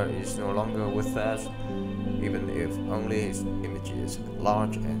Father is no longer with us, even if only his images,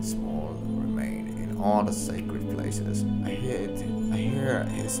 large and small, remain in all the sacred places, I hear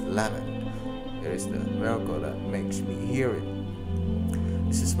his lament. It is the miracle that makes me hear it.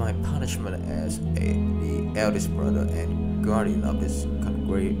 This is my punishment as the eldest brother and guardian of this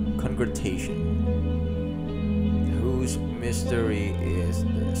congregation, whose mystery is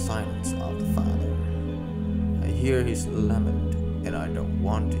the silence of the Father. I hear his lament, and I don't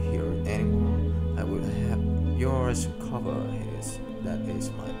want to hear it anymore. I will have yours cover his. That is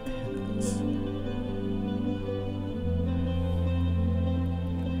my penance.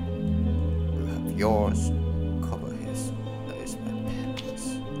 I will have yours cover his. That is my penance.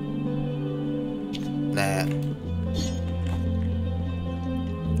 Nah.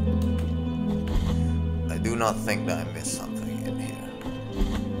 I do not think that I missed something in here.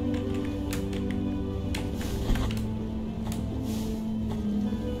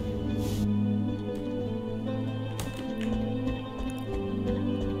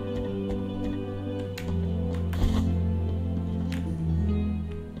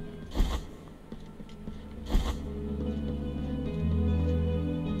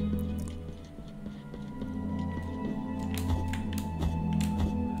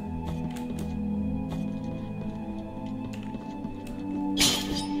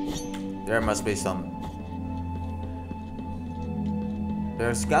 There must be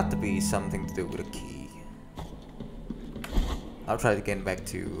there's got to be something to do with a key. I'll try to get back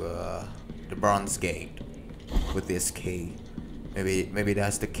to the bronze gate with this key. Maybe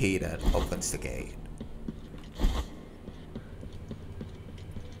that's the key that opens the gate.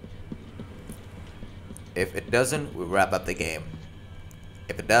 If it doesn't, we wrap up the game.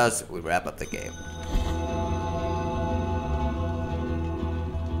 If it does, we wrap up the game.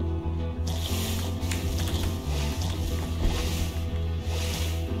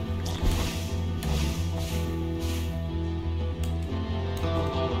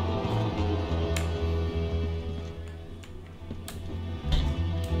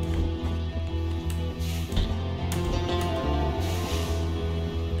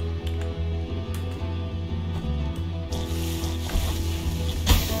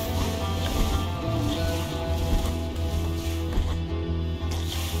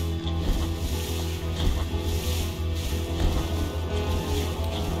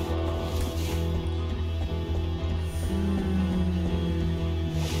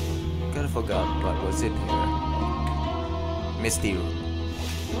 Forgot what was in here. Misty room.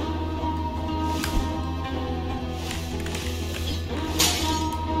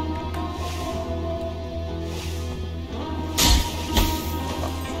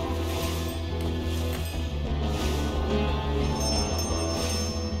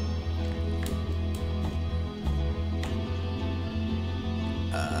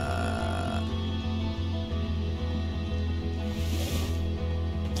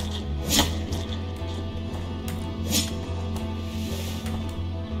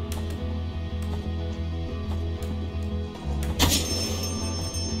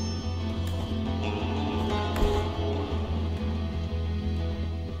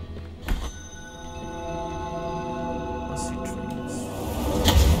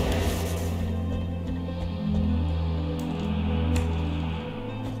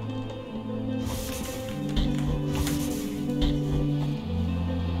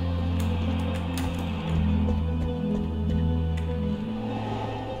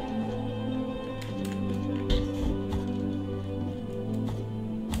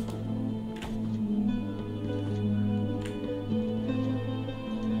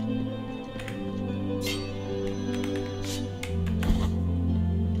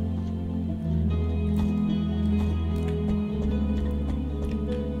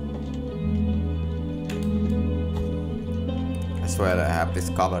 swear that I have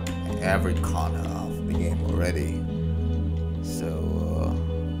discovered every corner of the game already. So,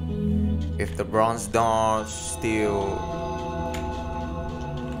 if the bronze door still...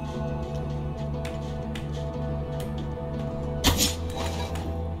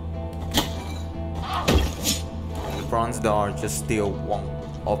 The bronze door just still won't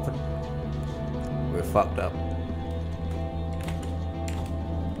open, we're fucked up.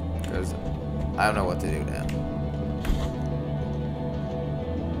 Because I don't know what to do now.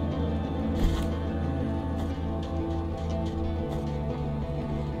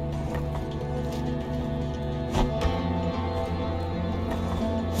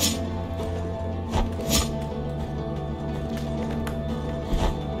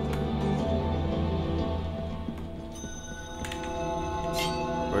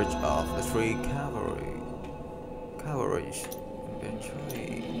 Bridge of the three cavalries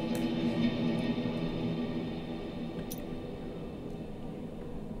eventually.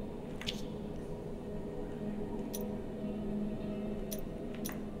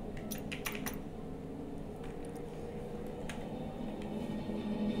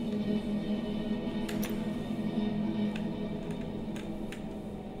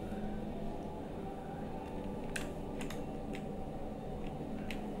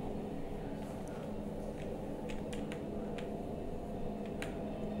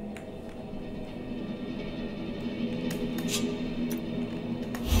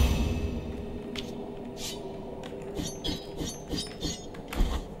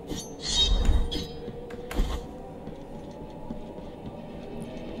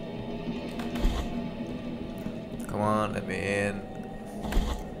 Come on, let me in.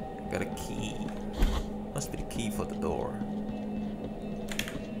 Got a key. Must be the key for the door.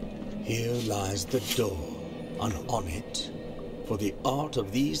 Here lies the door, and on it, for the art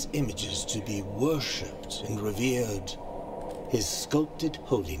of these images to be worshipped and revered, his sculpted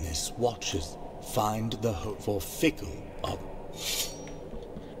holiness watches, find the hope for fickle of...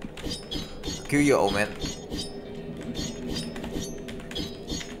 Kill you, old man.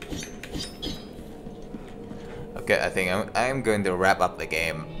 Okay, I think I'm going to wrap up the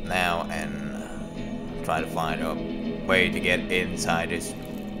game now and try to find a way to get inside this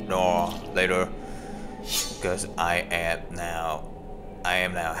door later, because I am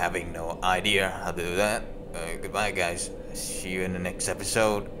now having no idea how to do that. Goodbye, guys. See you in the next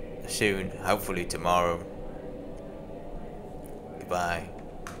episode soon, hopefully tomorrow. Goodbye.